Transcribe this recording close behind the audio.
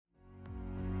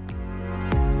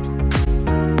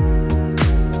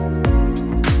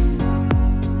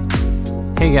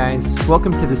Hey guys,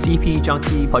 welcome to the CPD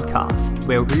Junkie podcast,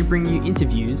 where we bring you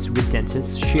interviews with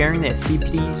dentists sharing their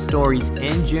CPD stories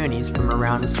and journeys from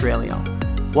around Australia.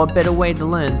 What better way to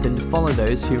learn than to follow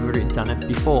those who've already done it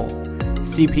before?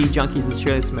 CPD Junkie is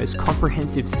Australia's most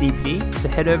comprehensive CPD, so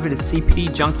head over to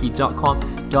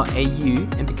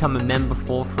cpdjunkie.com.au and become a member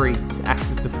for free to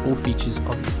access the full features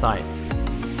of the site.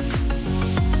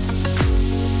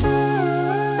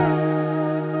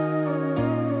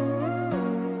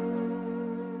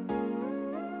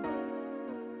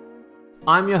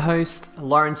 I'm your host,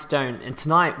 Lauren Stone, and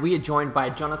tonight we are joined by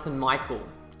Jonathan Michael.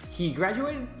 He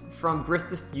graduated from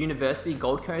Griffith University,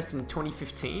 Gold Coast in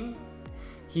 2015.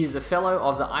 He is a fellow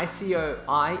of the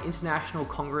ICOI International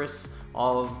Congress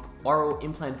of Oral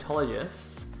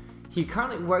Implantologists. He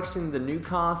currently works in the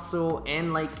Newcastle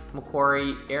and Lake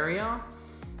Macquarie area.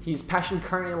 His passion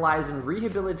currently lies in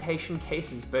rehabilitation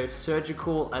cases, both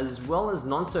surgical as well as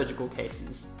non-surgical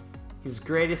cases. His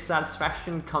greatest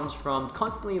satisfaction comes from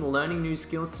constantly learning new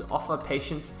skills to offer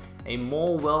patients a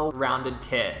more well-rounded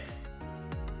care.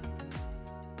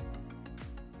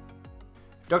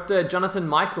 Dr. Jonathan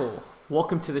Michael,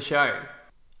 welcome to the show.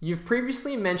 You've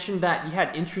previously mentioned that you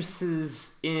had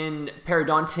interests in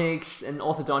periodontics and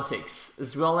orthodontics,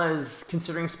 as well as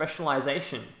considering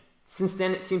specialization. Since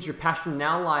then, it seems your passion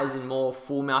now lies in more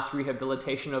full mouth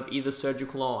rehabilitation of either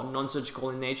surgical or non-surgical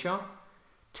in nature.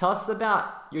 Tell us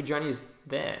about your journeys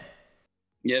there.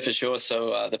 Yeah, for sure.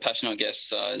 So the passion, I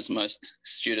guess, as most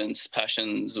students'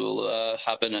 passions will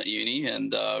happen at uni,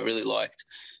 and really liked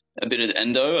a bit of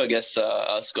endo. I guess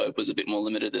our scope was a bit more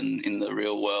limited in the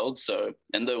real world. So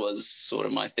endo was sort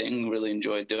of my thing. Really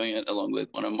enjoyed doing it along with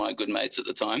one of my good mates at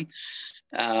the time.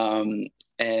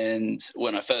 And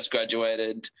when I first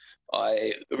graduated,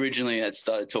 I originally had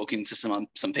started talking to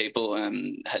some people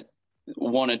and had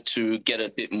wanted to get a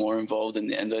bit more involved in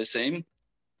the endo scene.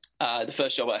 The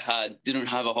first job I had didn't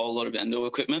have a whole lot of endo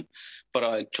equipment, but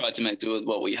I tried to make do with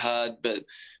what we had. But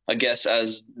I guess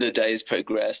as the days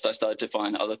progressed, I started to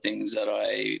find other things that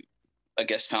I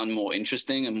guess found more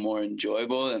interesting and more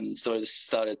enjoyable, and sort of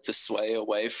started to sway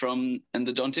away from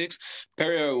endodontics.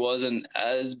 Perio wasn't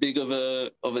as big of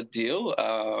a deal,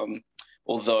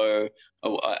 although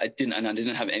I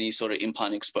didn't have any sort of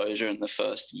implant exposure in the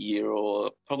first year or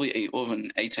probably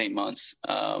even 18 months.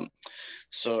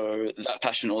 So that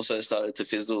passion also started to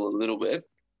fizzle a little bit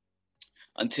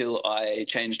until I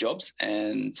changed jobs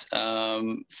and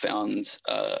found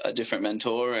a different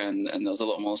mentor, and there was a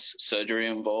lot more surgery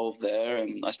involved there,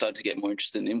 and I started to get more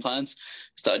interested in implants,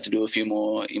 started to do a few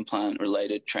more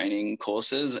implant-related training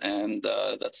courses, and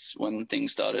that's when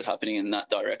things started happening in that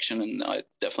direction, and I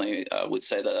definitely would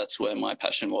say that that's where my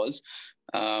passion was.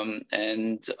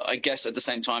 And I guess at the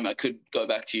same time, I could go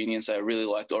back to uni and say I really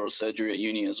liked oral surgery at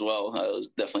uni as well. I was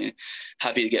definitely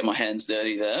happy to get my hands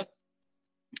dirty there.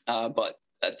 But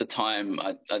at the time,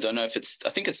 I don't know if I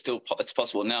think it's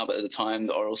possible now, but at the time,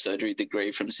 the oral surgery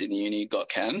degree from Sydney Uni got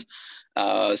canned.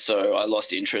 So I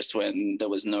lost interest when there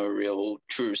was no real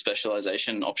true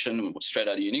specialization option straight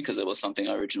out of uni, because it was something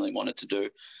I originally wanted to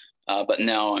do. But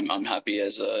now I'm happy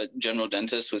as a general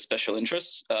dentist with special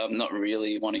interests, not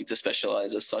really wanting to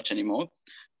specialize as such anymore,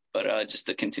 but just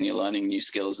to continue learning new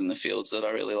skills in the fields that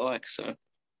I really like. So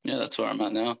yeah, that's where I'm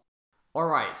at now. All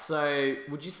right, so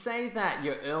would you say that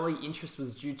your early interest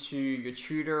was due to your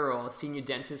tutor or senior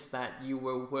dentist that you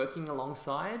were working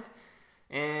alongside?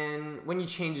 And when you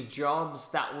changed jobs,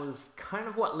 that was kind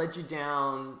of what led you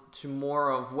down to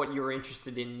more of what you're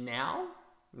interested in now?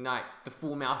 Like the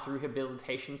full mouth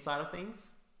rehabilitation side of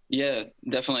things? Yeah,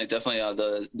 definitely.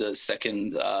 The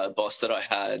second boss that I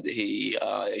had, he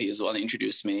was the one that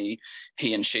introduced me.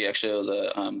 He and she actually was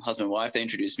a husband and wife. They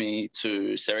introduced me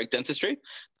to CEREC dentistry,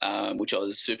 which I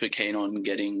was super keen on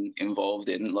getting involved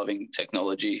in, loving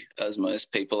technology as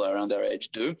most people around our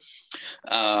age do.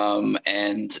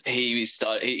 And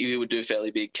he would do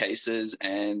fairly big cases,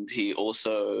 and he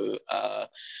also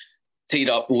teed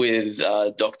up with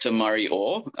Dr. Murray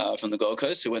Orr from the Gold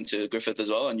Coast, who went to Griffith as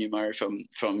well. I knew Murray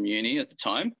from uni at the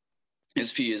time. He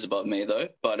was a few years above me though,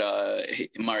 but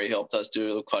Murray helped us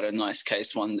do quite a nice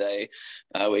case one day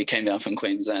where he came down from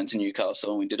Queensland to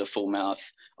Newcastle, and we did a full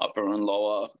mouth upper and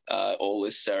lower, all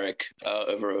with CEREC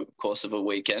over a course of a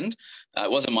weekend. It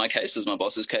wasn't my case, it was my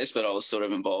boss's case, but I was sort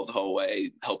of involved the whole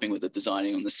way, helping with the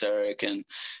designing on the CEREC,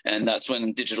 and that's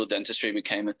when digital dentistry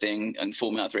became a thing and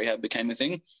full mouth rehab became a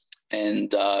thing.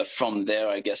 And from there,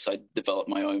 I guess I developed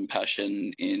my own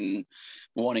passion in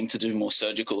wanting to do more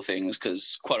surgical things,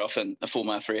 because quite often a full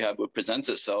mouth rehab would present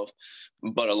itself,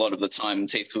 but a lot of the time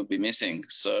teeth would be missing.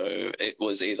 So it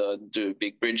was either do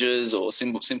big bridges or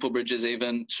simple bridges,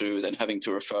 even, to then having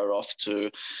to refer off to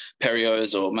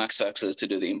perios or max faxes to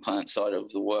do the implant side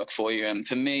of the work for you. And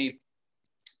for me,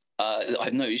 I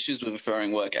have no issues with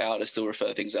referring work out. I still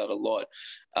refer things out a lot.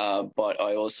 But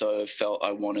I also felt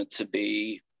I wanted to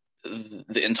be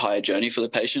the entire journey for the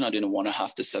patient. I didn't want to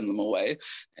have to send them away.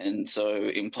 And so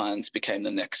implants became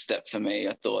the next step for me.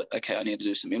 I thought, okay, I need to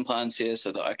do some implants here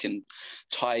so that I can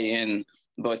tie in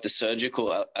both the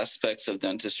surgical aspects of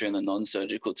dentistry and the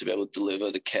non-surgical to be able to deliver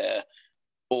the care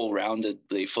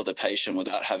all-roundedly for the patient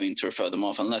without having to refer them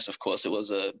off, unless, of course, it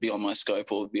was beyond my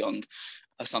scope or beyond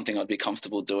something I'd be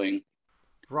comfortable doing.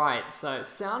 Right, so it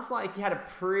sounds like you had a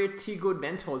pretty good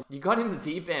mentors. You got in the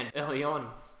deep end early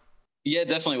on. Yeah,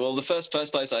 definitely. Well, the first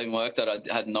place I even worked at, I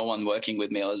had no one working with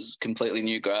me. I was completely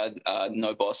new grad.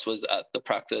 No boss was at the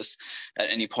practice at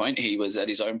any point. He was at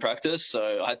his own practice.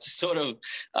 So I had to sort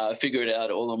of figure it out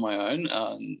all on my own.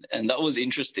 And that was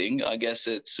interesting. I guess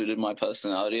it suited my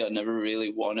personality. I never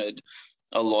really wanted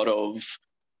a lot of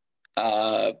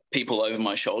people over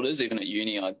my shoulders. Even at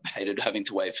uni, I hated having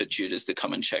to wait for tutors to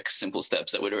come and check simple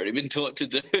steps that we'd already been taught to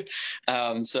do.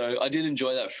 So I did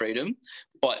enjoy that freedom,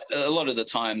 but a lot of the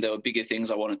time there were bigger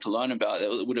things I wanted to learn about.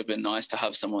 It would have been nice to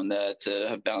have someone there to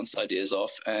have bounced ideas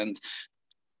off. And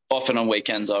often on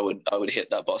weekends, I would hit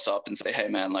that boss up and say, "Hey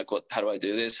man, like, how do I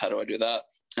do this? How do I do that?"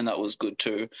 And that was good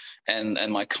too. And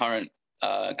my current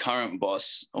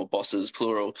boss, or bosses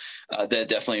plural, they're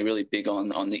definitely really big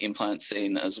on the implant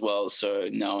scene as well. So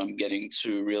now I'm getting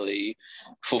to really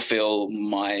fulfill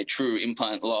my true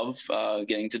implant love,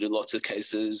 getting to do lots of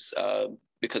cases,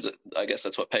 because I guess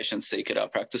that's what patients seek at our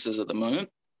practices at the moment.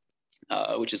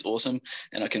 Which is awesome,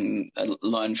 and I can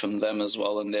learn from them as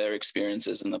well and their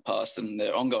experiences in the past and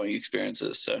their ongoing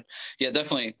experiences. So yeah,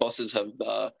 definitely bosses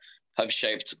have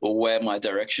shaped where my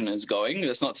direction is going.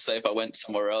 That's not to say if I went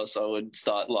somewhere else, I would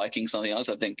start liking something else.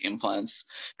 I think implants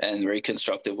and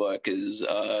reconstructive work is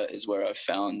where I've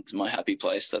found my happy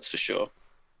place. That's for sure.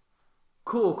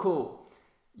 Cool.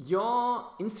 Your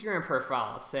Instagram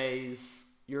profile says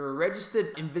you're a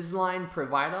registered Invisalign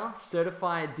provider,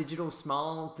 certified digital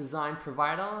smile design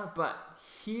provider, but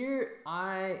here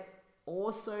I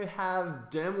also have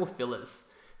dermal fillers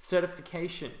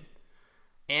certification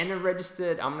and a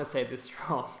registered, I'm going to say this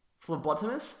wrong,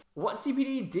 phlebotomist. What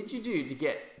CPD did you do to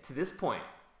get to this point?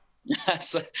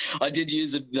 So I did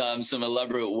use some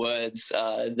elaborate words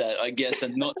that I guess are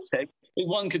not tech.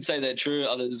 One could say they're true,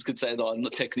 others could say that I'm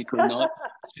not technically not.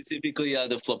 Specifically,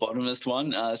 the phlebotomist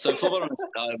one. So phlebotomist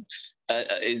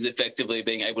is effectively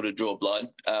being able to draw blood.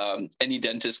 Any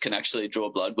dentist can actually draw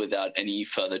blood without any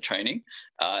further training.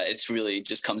 It's really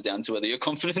just comes down to whether you're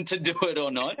confident to do it or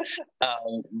not.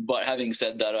 But having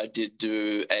said that, I did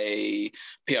do a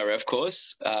PRF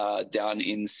course down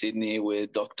in Sydney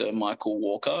with Dr. Michael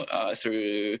Walker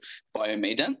through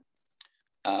Biomeden.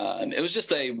 It was just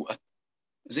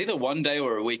it was either one day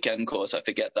or a weekend course. I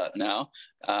forget that now.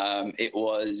 It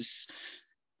was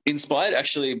inspired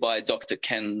actually by Dr.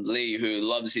 Ken Lee, who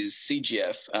loves his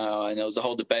CGF. And there was a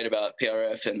whole debate about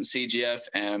PRF and CGF.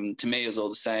 And to me, it was all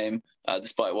the same,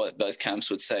 despite what both camps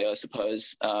would say, I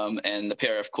suppose. And the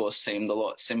PRF course seemed a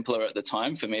lot simpler at the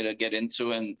time for me to get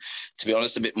into. And to be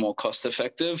honest, a bit more cost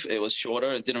effective. It was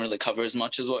shorter. It didn't really cover as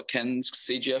much as what Ken's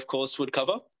CGF course would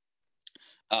cover.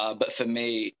 But for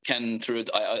me, Ken,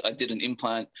 I did an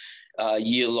implant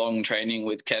year-long training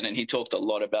with Ken, and he talked a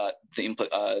lot about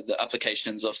the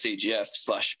applications of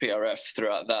CGF/PRF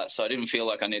throughout that. So I didn't feel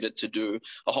like I needed to do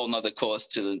a whole nother course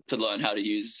to learn how to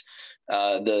use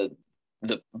the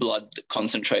blood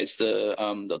concentrates, the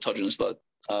autogenous blood.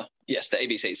 Yes, the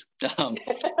ABCs.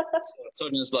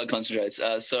 Autogenous blood concentrates.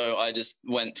 So I just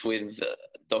went with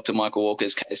Dr. Michael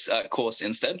Walker's course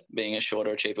instead, being a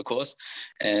shorter, cheaper course.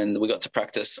 And we got to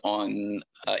practice on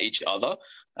each other,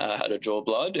 how to draw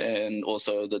blood, and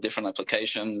also the different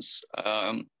applications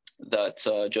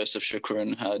that Joseph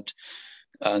Shukran had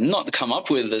not come up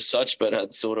with as such, but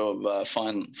had sort of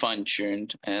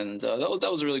fine-tuned. And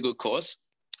that was a really good course.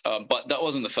 But that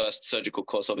wasn't the first surgical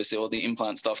course, obviously. All the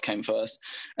implant stuff came first.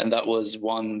 And that was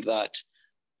one that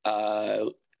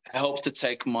helped to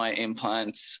take my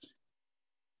implants.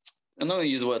 I'm not going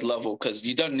to use the word level because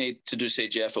you don't need to do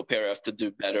CGF or PRF to do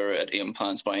better at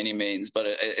implants by any means, but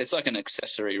it's like an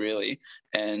accessory really,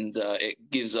 and it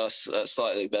gives us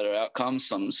slightly better outcomes,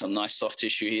 some nice soft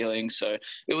tissue healing. So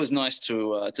it was nice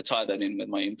to tie that in with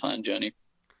my implant journey.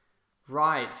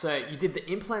 Right, so you did the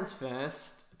implants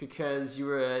first because you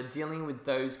were dealing with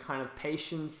those kind of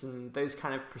patients and those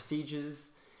kind of procedures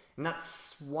And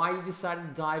that's why you decided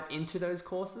to dive into those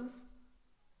courses?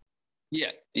 Yeah,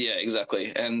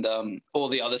 exactly. And all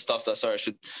the other stuff that, sorry,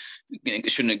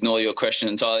 shouldn't ignore your question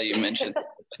entirely. You mentioned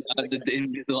the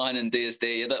Invisalign and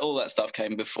DSD, all that stuff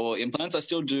came before implants. I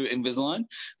still do Invisalign,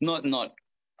 not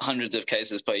hundreds of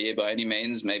cases per year by any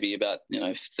means, maybe about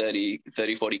 30,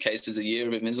 40 cases a year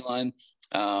of Invisalign.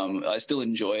 I still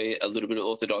enjoy a little bit of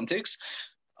orthodontics.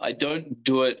 I don't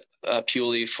do it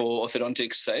purely for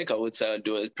orthodontics sake. I would say I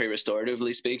do it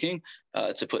pre-restoratively speaking,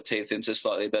 to put teeth into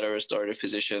slightly better restorative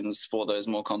positions for those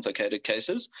more complicated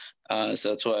cases. So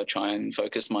that's why I try and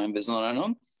focus my Invisalign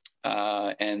on.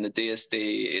 And the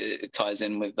DSD, it ties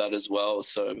in with that as well.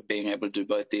 So being able to do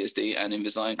both DSD and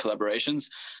Invisalign collaborations,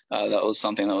 that was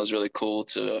something that was really cool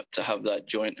to have that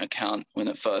joint account when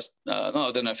it first, I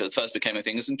don't know if it first became a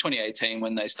thing. It was in 2018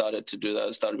 when they started to do that.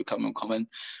 It started becoming common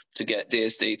to get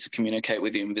DSD to communicate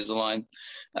with the Invisalign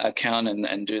account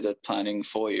and do the planning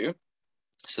for you,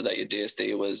 so that your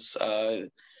DSD was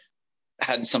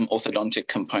had some orthodontic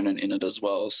component in it as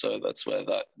well. So that's where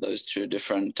those two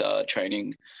different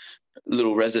training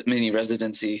little mini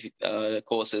residency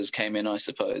courses came in, I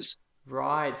suppose.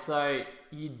 Right. So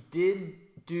you did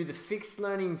do the fixed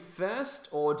learning first,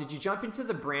 or did you jump into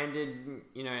the branded,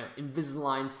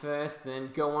 Invisalign first, then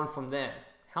go on from there?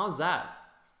 How's that?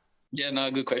 Yeah,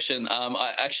 no, good question.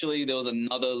 There was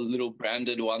another little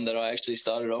branded one that I actually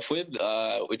started off with,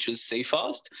 which was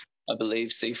CFast. I believe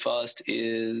CFast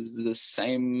is the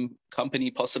same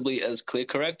company possibly as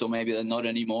ClearCorrect, or maybe they're not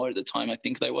anymore. At the time, I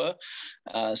think they were.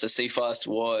 So CFast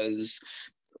was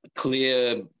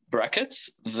clear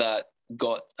brackets that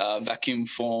got vacuum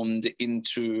formed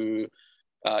into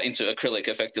acrylic,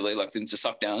 effectively, like into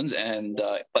suck downs, and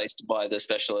placed by the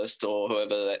specialist or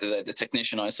whoever, the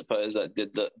technician, I suppose, that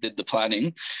did the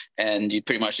planning. And you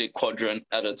pretty much did quadrant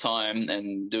at a time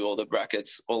and do all the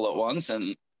brackets all at once.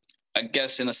 And I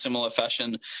guess in a similar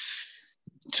fashion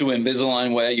to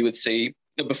Invisalign, where you would see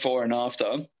the before and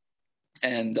after,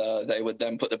 and they would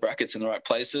then put the brackets in the right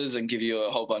places and give you a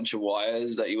whole bunch of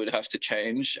wires that you would have to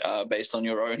change based on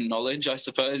your own knowledge, I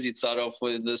suppose. You'd start off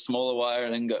with the smaller wire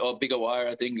and then go, or bigger wire,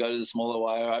 I think, go to the smaller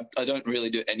wire. I don't really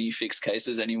do any fixed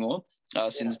cases anymore.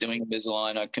 Since doing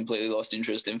Invisalign, I completely lost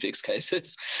interest in fixed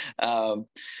cases,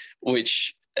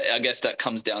 which I guess that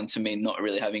comes down to me not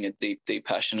really having a deep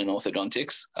passion in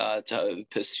orthodontics, to have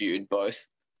pursued both.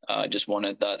 I just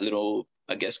wanted that little,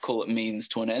 I guess, call it means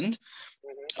to an end.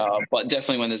 But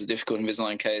definitely when there's a difficult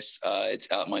Invisalign case,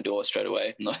 it's out my door straight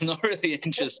away. Not really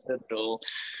interested at all.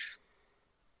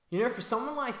 For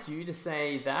someone like you to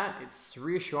say that, it's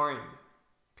reassuring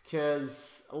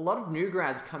because a lot of new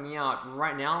grads coming out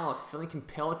right now are feeling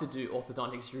compelled to do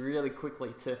orthodontics really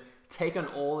quickly to take on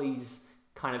all these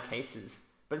kind of cases.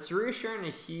 But it's reassuring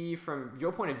to hear from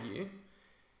your point of view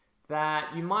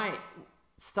that you might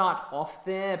start off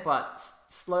there, but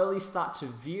slowly start to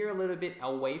veer a little bit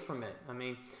away from it. I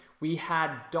mean, we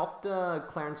had Dr.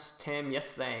 Clarence Tam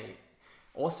yesterday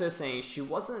also saying she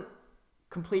wasn't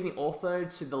completing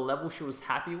ortho to the level she was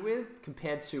happy with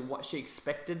compared to what she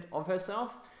expected of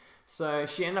herself. So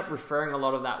she ended up referring a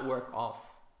lot of that work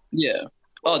off. Yeah.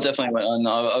 Oh, definitely.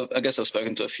 I guess I've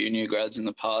spoken to a few new grads in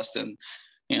the past, and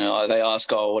they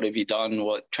ask, "Oh, what have you done?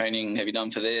 What training have you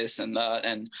done for this and that?"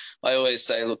 And I always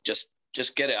say, "Look, just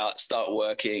get out, start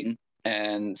working,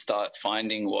 and start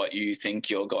finding what you think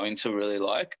you're going to really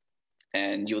like,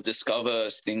 and you'll discover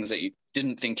things that you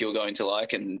didn't think you were going to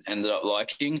like and ended up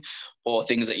liking, or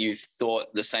things that you thought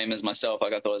the same as myself.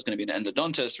 Like I thought I was going to be an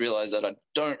endodontist, realized that I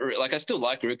don't like. I still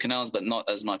like root canals, but not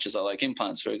as much as I like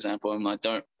implants, for example, and I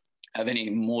don't have any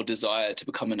more desire to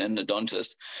become an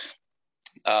endodontist.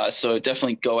 So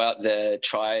definitely go out there,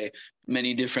 try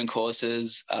many different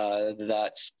courses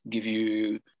that give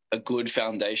you a good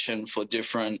foundation for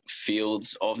different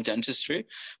fields of dentistry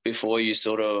before you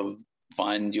sort of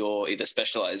find your either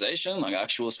specialization, like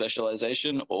actual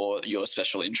specialization, or your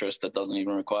special interest that doesn't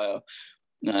even require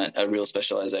a real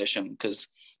specialization. Because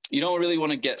you don't really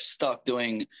want to get stuck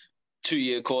doing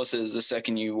 2-year courses the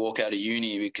second you walk out of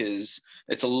uni, because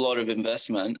it's a lot of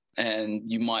investment and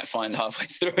you might find halfway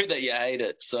through that you hate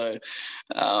it. So,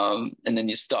 and then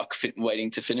you're stuck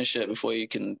waiting to finish it before you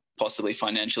can possibly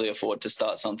financially afford to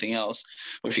start something else.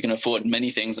 Or if you can afford many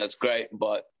things, that's great.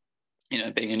 But,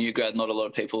 being a new grad, not a lot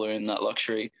of people are in that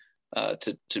luxury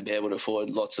to be able to afford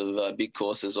lots of big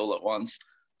courses all at once.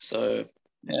 So,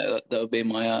 yeah, that would be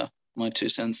my 2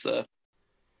 cents there.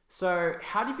 So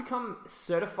how do you become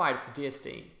certified for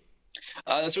DSD?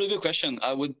 That's a really good question.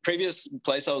 With previous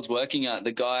place I was working at,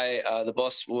 the guy, the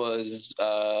boss was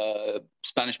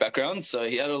Spanish background, so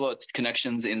he had a lot of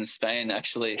connections in Spain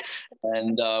actually.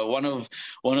 And one of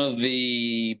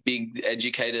the big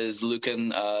educators, Lucan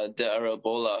de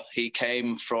Arabola, he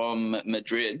came from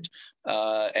Madrid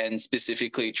and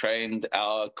specifically trained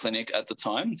our clinic at the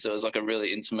time. So it was like a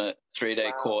really intimate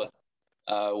 3-day Wow. course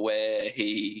where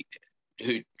he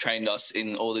who trained us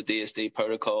in all the DSD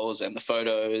protocols and the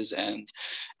photos and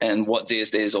what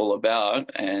DSD is all about,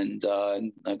 and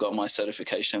I got my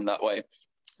certification that way.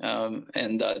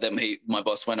 And then my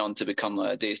boss went on to become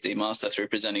a DSD master through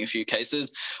presenting a few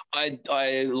cases.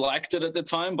 I liked it at the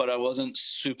time, but I wasn't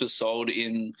super sold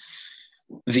in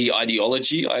the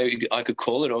ideology, I could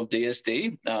call it, of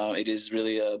DSD. It is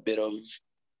really a bit of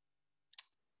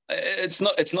it's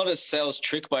not a sales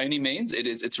trick by any means.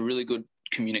 It's a really good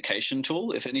communication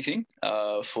tool, if anything,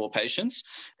 for patients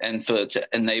and to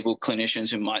enable clinicians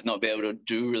who might not be able to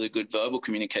do really good verbal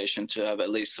communication to have at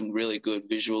least some really good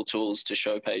visual tools to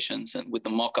show patients. And with the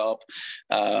mock-up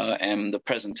and the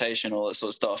presentation, all that sort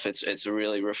of stuff, it's a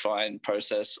really refined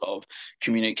process of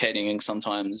communicating, and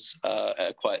sometimes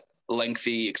quite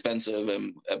lengthy, expensive,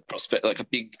 and like a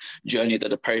big journey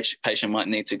that a patient might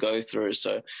need to go through.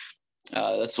 So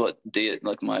that's like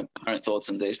my current thoughts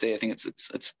on DSD. I think it's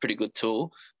a pretty good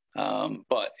tool.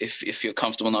 But if you're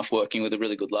comfortable enough working with a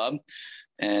really good lab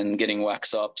and getting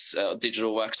wax ups,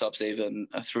 digital wax ups even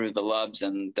through the labs,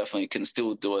 and definitely can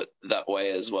still do it that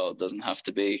way as well. It doesn't have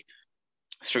to be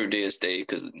through DSD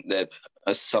because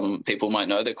as some people might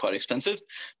know, they're quite expensive.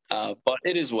 But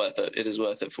it is worth it. It is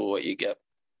worth it for what you get.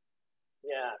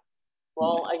 Yeah.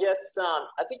 Well, I guess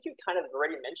I think you kind of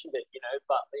already mentioned it,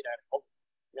 but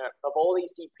of all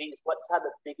these CPs, what's had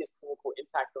the biggest clinical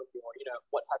impact on you, or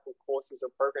what type of courses or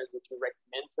programs would you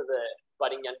recommend to the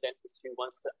budding young dentist who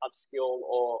wants to upskill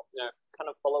or kind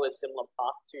of follow a similar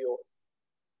path to yours?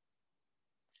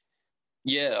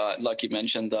 Yeah, like you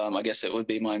mentioned, I guess it would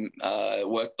be my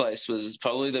workplace was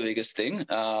probably the biggest thing.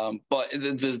 But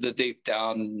there's the deep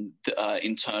down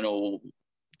internal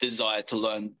desire to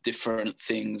learn different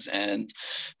things, and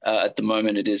at the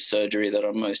moment it is surgery that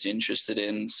I'm most interested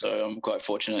in. So I'm quite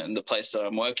fortunate, and the place that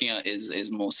I'm working at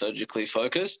is more surgically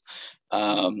focused.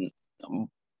 How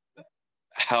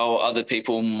other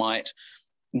people might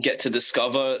get to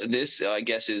discover this, I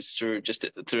guess, is through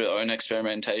their own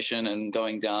experimentation and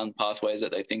going down pathways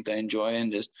that they think they enjoy,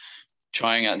 and just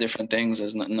trying out different things.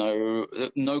 There's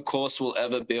no course will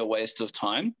ever be a waste of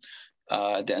time.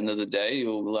 At the end of the day,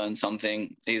 you'll learn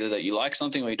something, either that you like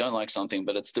something or you don't like something,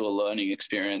 but it's still a learning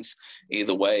experience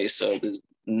either way. So there's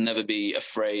never be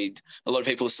afraid. A lot of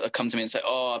people come to me and say,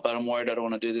 oh, but I'm worried I don't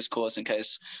want to do this course in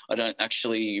case I don't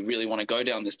actually really want to go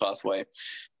down this pathway.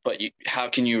 But how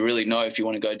can you really know if you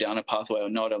want to go down a pathway or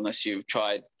not unless you've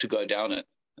tried to go down it?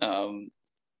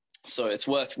 So it's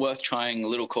worth trying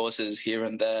little courses here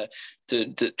and there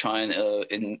to try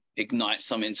and ignite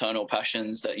some internal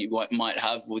passions that you might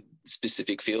have with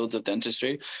specific fields of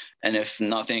dentistry. And if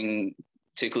nothing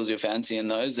tickles your fancy in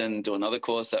those, then do another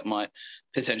course that might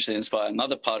potentially inspire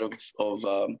another part of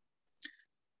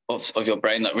your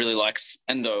brain that really likes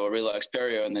endo or really likes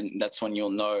perio, and then that's when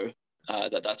you'll know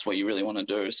that's what you really want to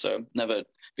do. So never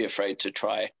be afraid to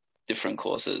try different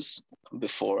courses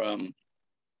before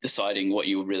deciding what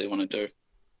you really want to do.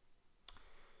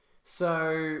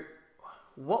 So,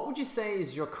 what would you say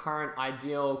is your current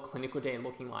ideal clinical day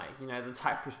looking like? The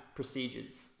type of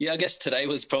procedures. Yeah, I guess today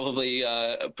was probably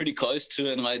pretty close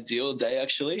to an ideal day,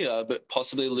 actually, but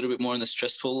possibly a little bit more on the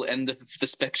stressful end of the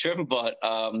spectrum, but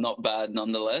not bad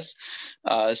nonetheless.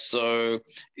 So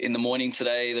in the morning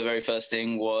today, the very first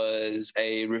thing was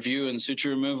a review and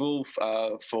suture removal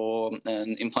for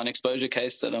an implant exposure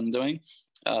case that I'm doing.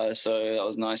 So that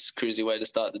was a nice, cruisy way to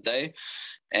start the day.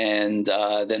 And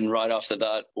then right after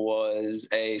that was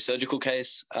a surgical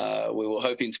case. We were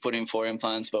hoping to put in 4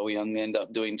 implants, but we only ended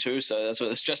up doing 2. So that's what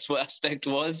the stressful aspect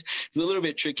was. It was a little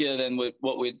bit trickier than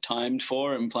what we'd timed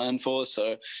for and planned for.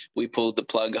 So we pulled the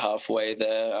plug halfway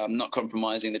there, not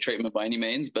compromising the treatment by any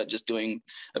means, but just doing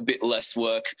a bit less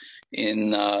work in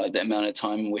the amount of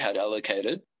time we had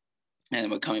allocated. And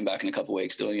we're coming back in a couple of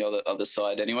weeks doing the other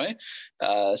side anyway.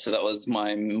 So that was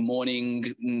my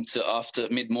morning to after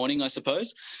mid-morning, I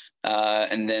suppose.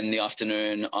 And then the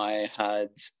afternoon, I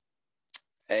had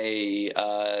a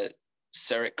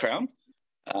CEREC crown,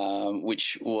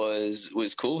 which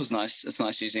was cool. It was nice. It's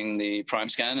nice using the Prime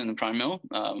Scan and the Prime Mill.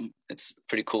 It's a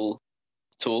pretty cool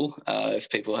tool. If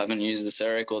people haven't used the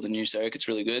CEREC or the new CEREC, it's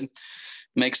really good.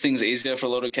 Makes things easier for a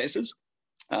lot of cases.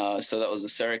 So that was the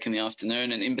CEREC in the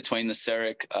afternoon, and in between the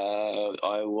CEREC,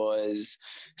 I was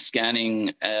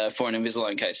scanning for an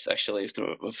Invisalign case, actually,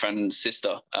 through a friend's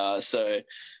sister. So,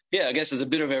 yeah, I guess there's a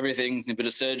bit of everything, a bit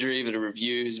of surgery, a bit of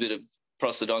reviews, a bit of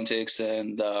prosthodontics,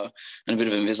 and a bit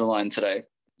of Invisalign today.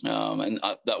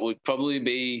 That would probably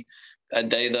be a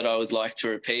day that I would like to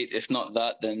repeat. If not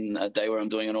that, then a day where I'm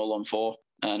doing an all-on-4.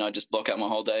 And I just block out my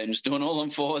whole day and just do an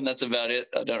all-on-4, and that's about it.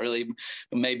 I don't really,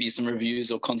 maybe some reviews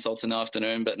or consults in the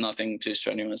afternoon, but nothing too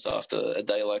strenuous after a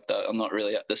day like that. I'm not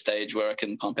really at the stage where I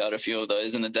can pump out a few of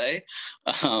those in a day.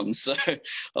 So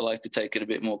I like to take it a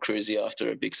bit more cruisy after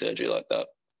a big surgery like that.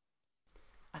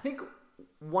 I think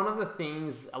one of the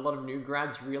things a lot of new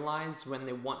grads realize when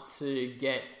they want to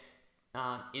get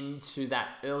into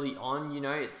that early on,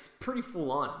 it's pretty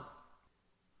full on.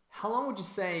 How long would you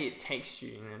say it takes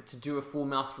you, to do a full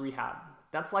mouth rehab?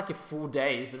 That's like a full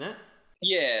day, isn't it?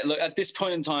 Yeah, look, at this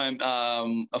point in time,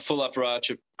 a full upper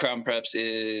arch of crown preps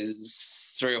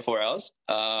is 3 or 4 hours.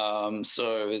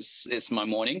 So it's my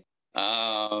morning.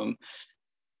 For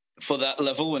that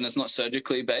level, when it's not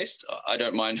surgically based, I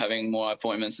don't mind having more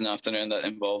appointments in the afternoon that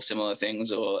involve similar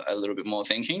things or a little bit more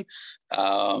thinking.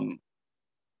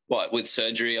 But with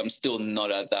surgery, I'm still not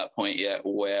at that point yet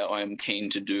where I'm keen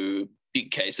to do big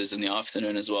cases in the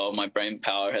afternoon as well. My brain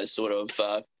power has sort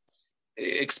of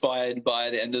expired by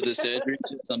the end of the surgery.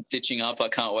 Since I'm stitching up, I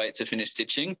can't wait to finish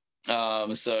stitching.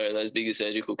 So those bigger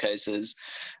surgical cases,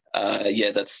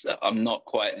 I'm not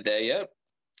quite there yet.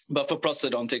 But for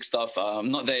prosthodontic stuff, I'm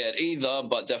not there yet either,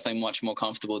 but definitely much more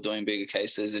comfortable doing bigger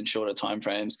cases in shorter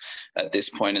timeframes at this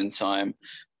point in time.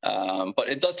 But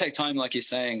it does take time, like you're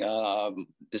saying.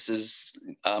 This is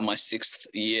my 6th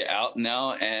year out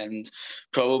now, and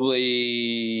probably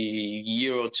a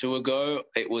year or two ago,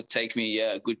 it would take me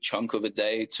a good chunk of a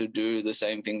day to do the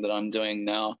same thing that I'm doing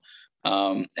now.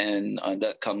 And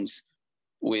that comes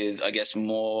with, I guess,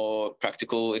 more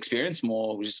practical experience,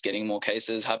 more just getting more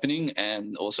cases happening,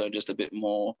 and also just a bit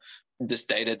more this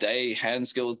day-to-day hand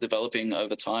skills developing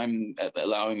over time,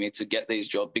 allowing me to get these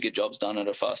bigger jobs done at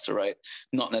a faster rate,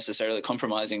 not necessarily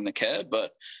compromising the care,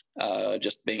 but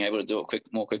just being able to do it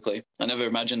more quickly. I never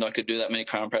imagined I could do that many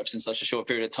crown preps in such a short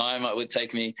period of time. It would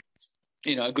take me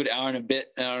a good hour and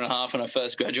a half when I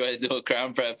first graduated to a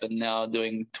crown prep, and now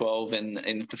doing 12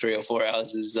 in 3 or 4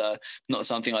 hours is not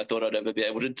something I thought I'd ever be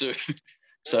able to do.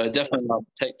 So definitely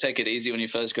take it easy when you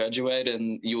first graduate,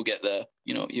 and you'll get there.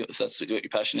 If that's what your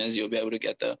passion is, you'll be able to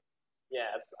get there. Yeah,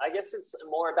 I guess it's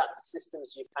more about the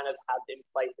systems you kind of have in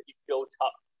place that you've built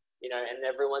up, and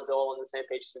everyone's all on the same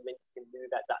page, so then you can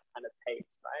move at that kind of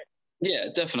pace, right? Yeah,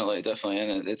 definitely.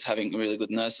 And it's having really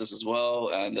good nurses as well,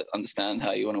 and that understand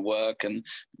how you want to work, and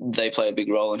they play a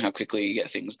big role in how quickly you get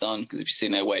things done. Because if you're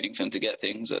sitting there waiting for them to get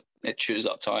things, it chews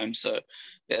up time. So,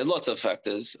 yeah, lots of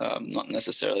factors, not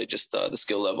necessarily just the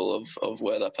skill level of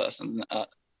where that person's at.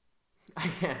 I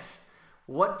guess.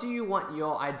 What do you want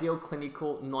your ideal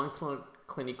clinical,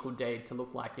 non-clinical day to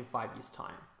look like in 5 years'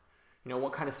 time?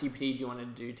 What kind of CPD do you want to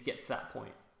do to get to that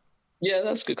point? Yeah,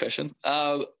 that's a good question.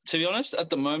 To be honest,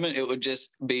 at the moment, it would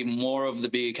just be more of the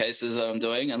bigger cases that I'm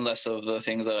doing and less of the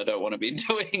things that I don't want to be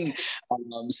doing.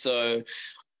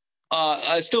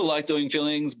 I still like doing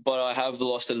fillings, but I have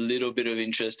lost a little bit of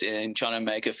interest in trying to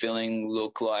make a filling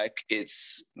look like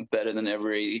it's better than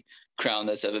every crown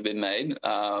that's ever been made.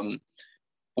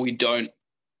 We don't,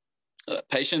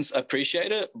 patients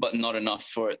appreciate it, but not enough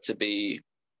for it to be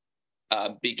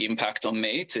a big impact on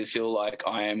me to feel like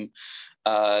I am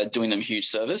doing them huge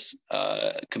service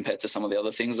compared to some of the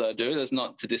other things that I do. There's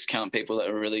not to discount people that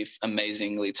are really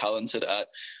amazingly talented at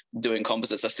doing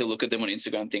composites. I still look at them on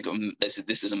Instagram and think, this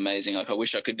is amazing. Like, I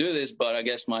wish I could do this, but I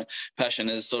guess my passion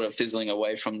is sort of fizzling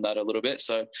away from that a little bit.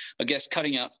 So I guess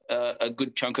cutting out a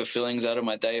good chunk of fillings out of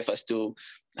my day, if I still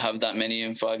have that many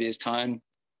in 5 years' time,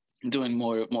 doing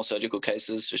more surgical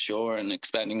cases for sure, and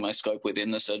expanding my scope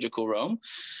within the surgical realm.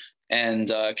 And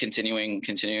continuing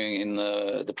in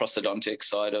the prosthodontic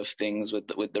side of things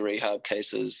with the rehab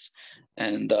cases,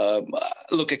 and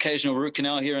look, occasional root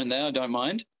canal here and there, I don't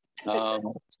mind.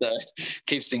 So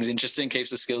keeps things interesting, keeps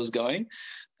the skills going.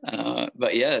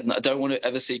 But yeah, I don't want to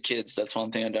ever see kids. That's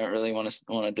one thing I don't really want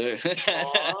to do.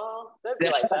 Don't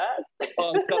be like that. I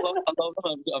love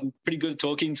them. I'm pretty good at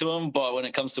talking to them, but when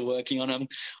it comes to working on them,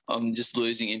 I'm just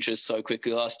losing interest so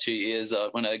quickly. The last 2 years,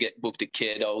 when I get booked a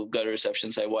kid, I'll go to reception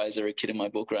and say, "Why is there a kid in my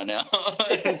book right now?"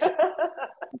 I've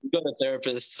got a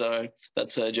therapist, so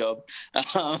that's her job.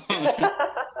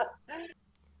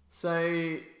 So,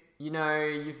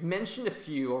 you've mentioned a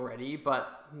few already,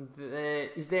 but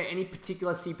is there any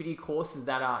particular CPD courses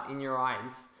that are in your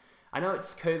eyes? I know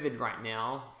it's COVID right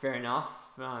now, fair enough.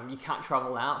 you can't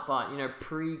travel out, but,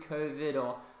 pre-COVID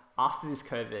or after this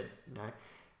COVID,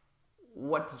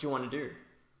 what did you want to do?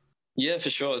 Yeah, for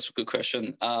sure. It's a good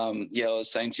question. Yeah, I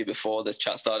was saying to you before this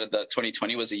chat started that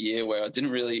 2020 was a year where I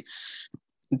didn't really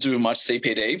do much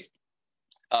CPD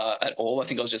at all. I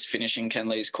think I was just finishing Ken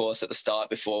Lee's course at the start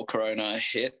before Corona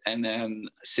hit. And then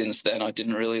since then, I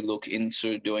didn't really look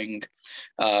into doing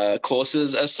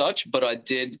courses as such, but I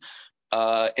did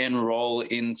enroll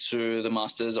into the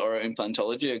Masters Oral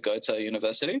Implantology at Goethe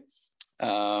University.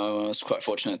 I was quite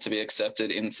fortunate to be accepted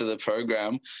into the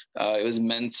program. It was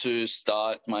meant to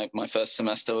start, my first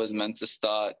semester was meant to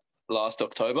start last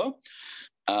October.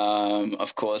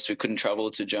 Of course, we couldn't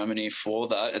travel to Germany for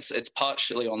that. It's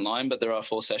partially online, but there are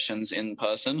 4 sessions in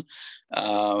person.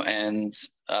 And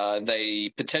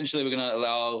they potentially were going to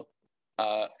allow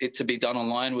it to be done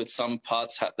online with some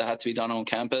parts that had to be done on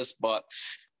campus, but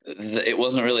it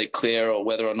wasn't really clear or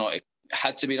whether or not it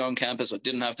had to be done on campus or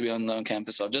didn't have to be done on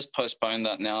campus. So I've just postponed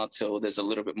that now till there's a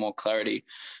little bit more clarity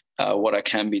what I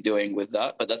can be doing with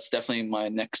that. But that's definitely my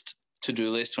next to-do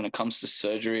list when it comes to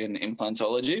surgery and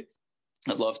implantology.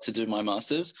 I'd love to do my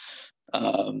master's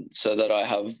so that I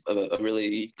have a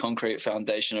really concrete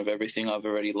foundation of everything I've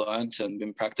already learned and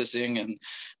been practicing,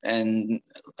 and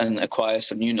acquire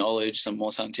some new knowledge, some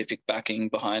more scientific backing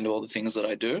behind all the things that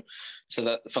I do. So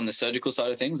that from the surgical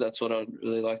side of things, that's what I'd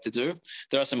really like to do.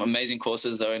 There are some amazing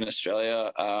courses though in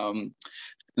Australia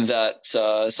that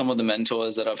some of the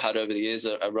mentors that I've had over the years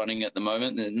are running at the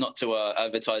moment. And not to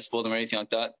advertise for them or anything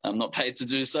like that. I'm not paid to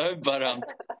do so, but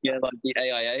yeah, like the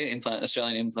AIA,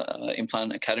 Australian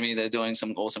Implant Academy, they're doing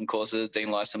some awesome courses. Dean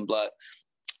Lysenblatt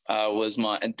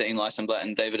Dean Lysenblatt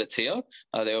and David Attia.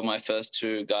 They were my first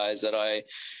 2 guys that I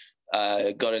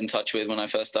got in touch with when I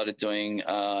first started doing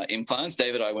implants.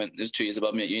 David, was 2 years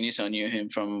above me at uni, so I knew him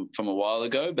from a while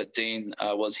ago. But Dean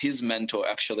was his mentor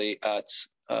actually at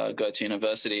Goethe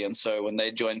University. And so when they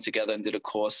joined together and did a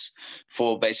course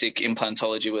for basic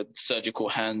implantology with surgical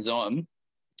hands-on,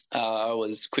 I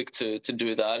was quick to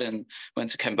do that and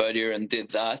went to Cambodia and did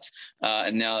that.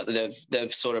 And now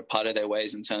they've sort of parted their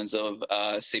ways in terms of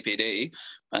CPD.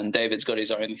 And David's got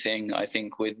his own thing, I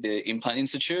think, with the Implant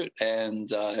Institute, and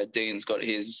Dean's got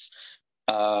his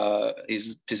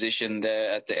position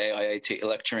there at the AIAT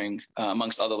lecturing,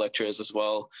 amongst other lecturers as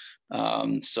well.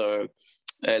 So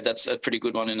that's a pretty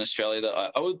good one in Australia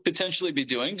that I would potentially be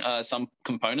doing some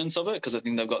components of it, because I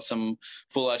think they've got some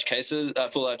full arch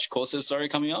courses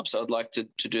coming up. So I'd like to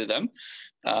do them.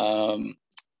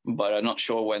 But I'm not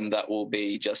sure when that will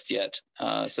be just yet.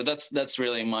 So that's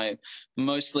really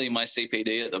mostly my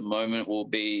CPD at the moment will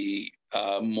be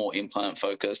more implant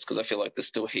focused, because I feel like there's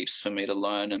still heaps for me to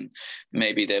learn, and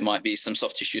maybe there might be some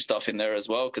soft tissue stuff in there as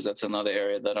well, because that's another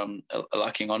area that I'm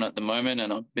lacking on at the moment.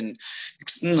 And I've been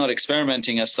not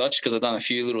experimenting as such, because I've done a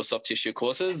few little soft tissue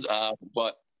courses,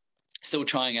 but still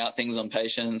trying out things on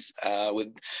patients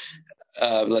with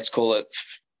let's call it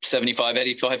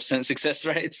 75-85% success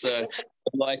rate. So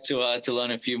I'd like to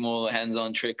learn a few more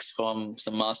hands-on tricks from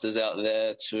some masters out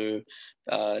there to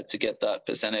get that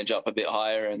percentage up a bit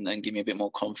higher, and then give me a bit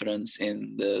more confidence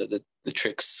in the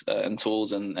tricks and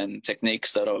tools and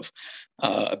techniques that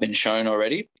have been shown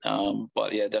already.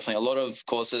 But yeah, definitely a lot of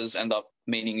courses end up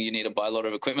meaning you need to buy a lot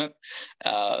of equipment.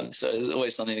 So there's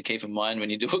always something to keep in mind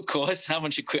when you do a course. How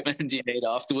much equipment do you need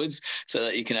afterwards, so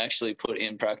that you can actually put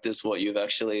in practice what you've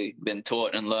actually been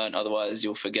taught and learned? Otherwise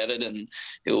you'll forget it, and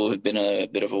it will have been a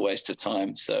bit of a waste of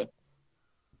time. So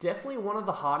definitely one of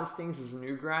the hardest things as a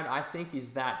new grad, I think,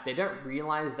 is that they don't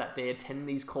realize that they attend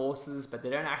these courses, but they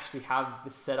don't actually have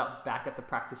the setup back at the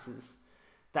practices.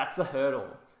 That's a hurdle.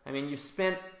 I mean, you've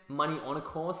spent money on a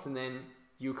course and then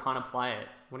you can't apply it.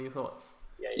 What are your thoughts?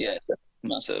 Yeah.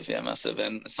 Massive.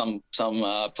 And some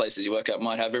places you work at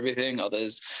might have everything.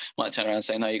 Others might turn around and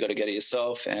say, no, you got to get it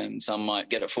yourself. And some might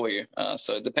get it for you.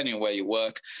 So depending on where you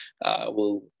work,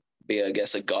 will be, I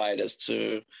guess, a guide as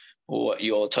to what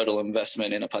your total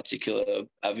investment in a particular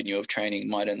avenue of training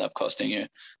might end up costing you,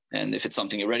 and if it's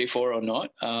something you're ready for or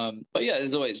not. But yeah,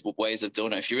 there's always ways of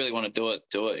doing it. If you really want to do it,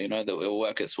 that will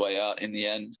work its way out in the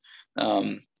end.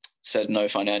 Said no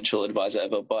financial advisor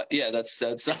ever, but yeah, that's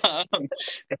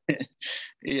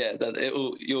yeah,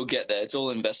 you'll get there. It's all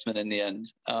investment in the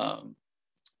end.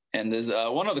 And there's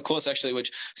one other course actually,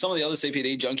 which some of the other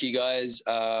CPD junkie guys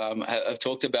have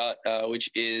talked about, which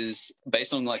is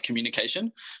based on like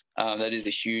communication. That is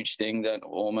a huge thing that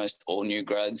almost all new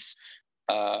grads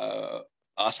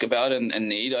ask about and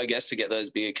need, I guess, to get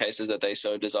those bigger cases that they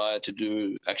so desire to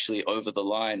do actually over the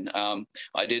line.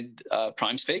 I did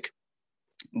PrimeSpeak,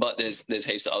 but there's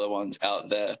heaps of other ones out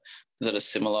there that are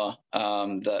similar,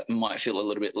 that might feel a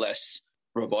little bit less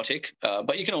robotic,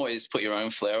 but you can always put your own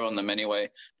flair on them anyway,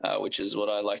 which is what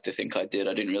I like to think I did.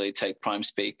 I didn't really take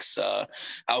PrimeSpeak's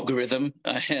algorithm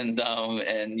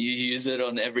and you use it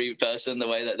on every person the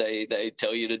way that they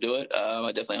tell you to do it.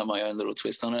 I definitely have my own little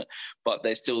twist on it, but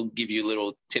they still give you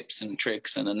little tips and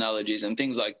tricks and analogies and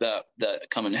things like that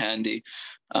come in handy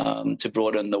to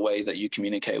broaden the way that you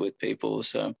communicate with people.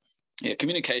 So yeah,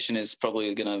 communication is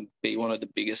probably going to be one of the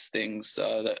biggest things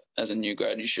that as a new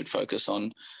grad you should focus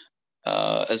on,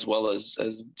 as well as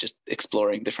just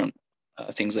exploring different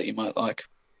things that you might like.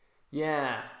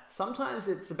 Yeah, sometimes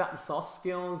it's about the soft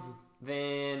skills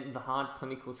than the hard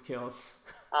clinical skills.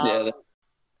 Yeah.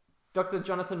 Dr.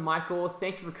 Jonathan Michael,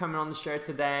 thank you for coming on the show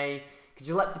today. Could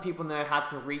you let the people know how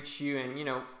to reach you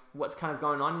and, what's kind of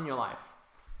going on in your life?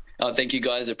 Thank you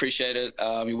guys. Appreciate it.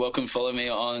 You're welcome. Follow me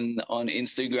on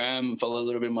Instagram. Follow a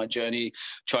little bit of my journey.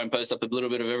 Try and post up a little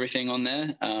bit of everything on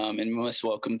there. And you're most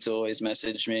welcome to always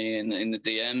message me in the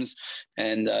DMs.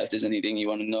 And if there's anything you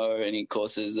want to know, any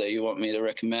courses that you want me to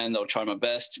recommend, I'll try my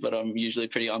best. But I'm usually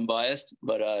pretty unbiased.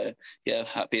 But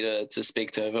happy to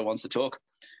speak to whoever wants to talk.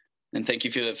 And thank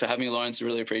you for having me, Lawrence. I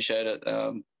really appreciate it.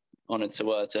 Honored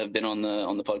to have been on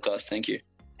the podcast. Thank you.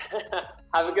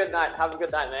 Have a good night. Have a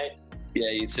good night, mate.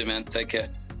 Yeah, you too, man. Take care.